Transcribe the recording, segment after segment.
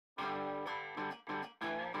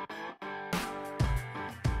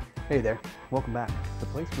Hey there, welcome back to the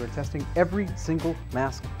place where we're testing every single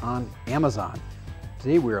mask on Amazon.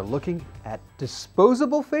 Today we are looking at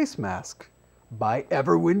Disposable Face Mask by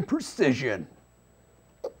Everwin Precision.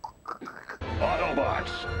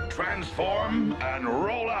 Autobots, transform and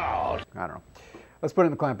roll out. I don't know. Let's put it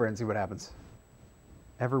in the clamper and see what happens.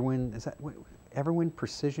 Everwin, is that, Everwin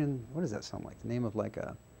Precision? What does that sound like? The name of like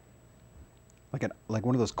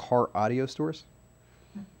one of those car audio stores?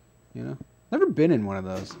 You know? Never been in one of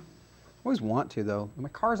those. Always want to though. My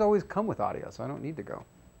cars always come with audio, so I don't need to go.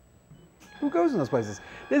 Who goes in those places?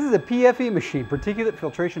 This is a PFE machine, Particulate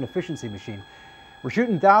Filtration Efficiency machine. We're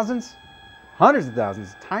shooting thousands, hundreds of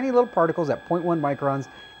thousands, tiny little particles at 0.1 microns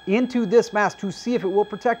into this mask to see if it will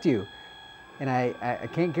protect you. And I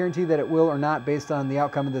can't guarantee that it will or not based on the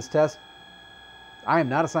outcome of this test. I am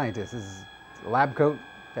not a scientist. This is a lab coat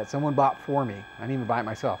that someone bought for me. I didn't even buy it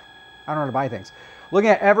myself. I don't know how to buy things. Looking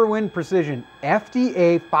at Everwin Precision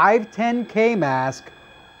FDA 510K mask.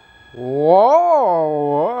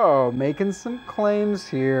 Whoa, making some claims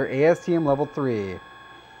here. ASTM level 3.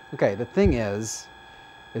 Okay, the thing is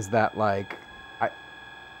that like,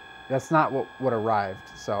 that's not what arrived.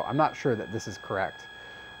 So I'm not sure that this is correct.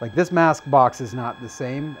 Like this mask box is not the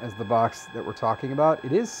same as the box that we're talking about.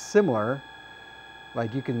 It is similar.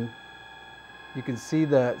 Like you can see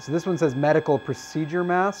so this one says medical procedure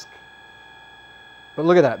mask. But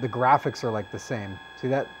look at that, the graphics are like the same. See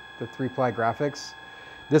that, the 3-ply graphics?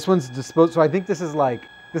 This one's disposable, so I think this is like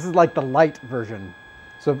the light version.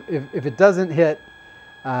 So if it doesn't hit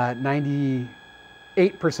 98%,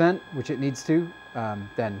 which it needs to,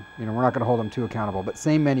 then we're not gonna hold them too accountable, but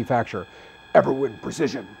same manufacturer, Everwin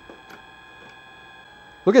Precision.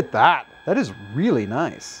 Look at that, that is really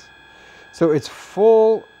nice. So it's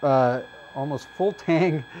full, almost full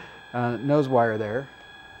tang nose wire there.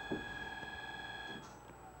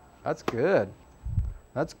 That's good.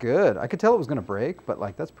 That's good. I could tell it was going to break, but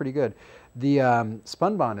like that's pretty good. The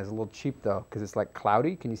spun bond is a little cheap though, because it's like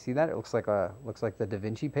cloudy. Can you see that? It looks like the Da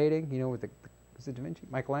Vinci painting. You know, with is it Da Vinci?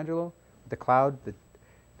 Michelangelo? With the cloud, the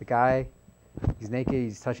guy. He's naked.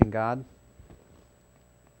 He's touching God.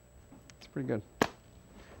 It's pretty good.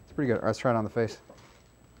 It's pretty good. All right, let's try it on the face.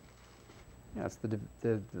 Yeah, it's the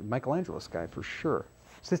Michelangelo guy for sure.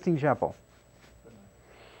 Sistine Chapel.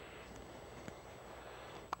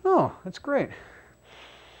 Oh, that's great.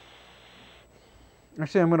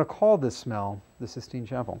 Actually, I'm going to call this smell the Sistine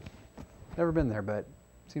Chapel. Never been there, but it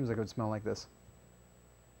seems like it would smell like this.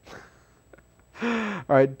 All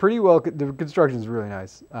right, pretty well. The construction is really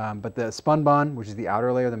nice. But the spun bond, which is the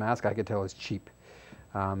outer layer of the mask, I could tell is cheap.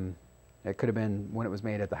 It could have been when it was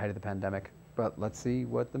made at the height of the pandemic. But let's see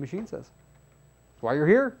what the machine says. While you're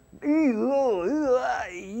here,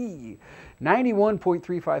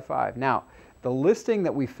 91.355. Now, the listing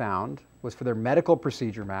that we found was for their medical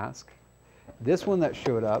procedure mask. This one that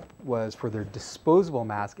showed up was for their disposable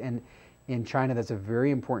mask, and in China that's a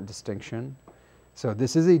very important distinction. So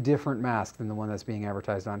this is a different mask than the one that's being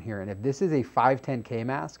advertised on here. And if this is a 510K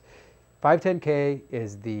mask, 510K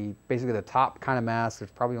is basically the top kind of mask.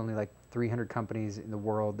 There's probably only like 300 companies in the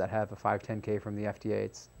world that have a 510K from the FDA.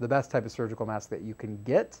 It's the best type of surgical mask that you can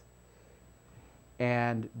get.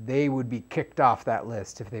 And they would be kicked off that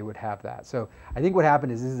list if they would have that. So I think what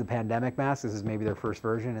happened is this is a pandemic mask. This is maybe their first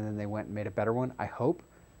version, and then they went and made a better one, I hope.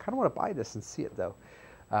 Kind of want to buy this and see it though.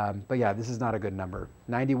 But yeah, this is not a good number.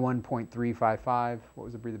 91.355. What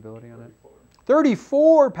was the breathability on it?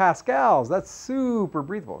 34 pascals. That's super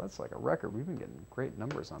breathable. That's like a record. We've been getting great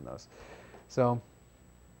numbers on those. So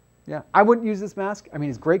yeah, I wouldn't use this mask. I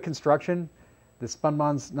mean, it's great construction. The spun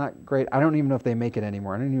bond's not great. I don't even know if they make it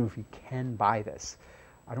anymore. I don't even know if you can buy this.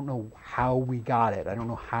 I don't know how we got it. I don't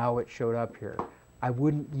know how it showed up here. I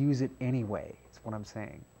wouldn't use it anyway, is what I'm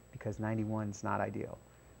saying, because 91 is not ideal.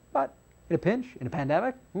 But in a pinch, in a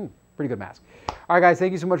pandemic, pretty good mask. All right, guys,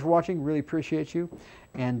 thank you so much for watching. Really appreciate you.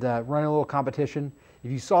 And running a little competition. If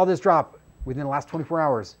you saw this drop within the last 24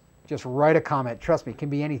 hours, just write a comment. Trust me, it can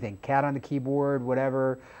be anything. Cat on the keyboard,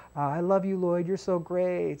 whatever. I love you, Lloyd. You're so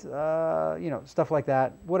great. Stuff like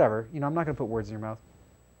that. Whatever. I'm not going to put words in your mouth.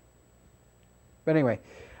 But anyway,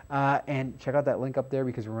 and check out that link up there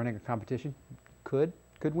because we're running a competition. Could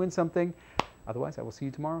win something. Otherwise, I will see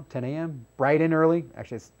you tomorrow, 10 a.m. Bright and early.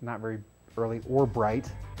 Actually, it's not very early or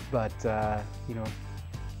bright, but I'll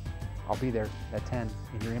be there at 10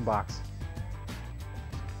 in your inbox.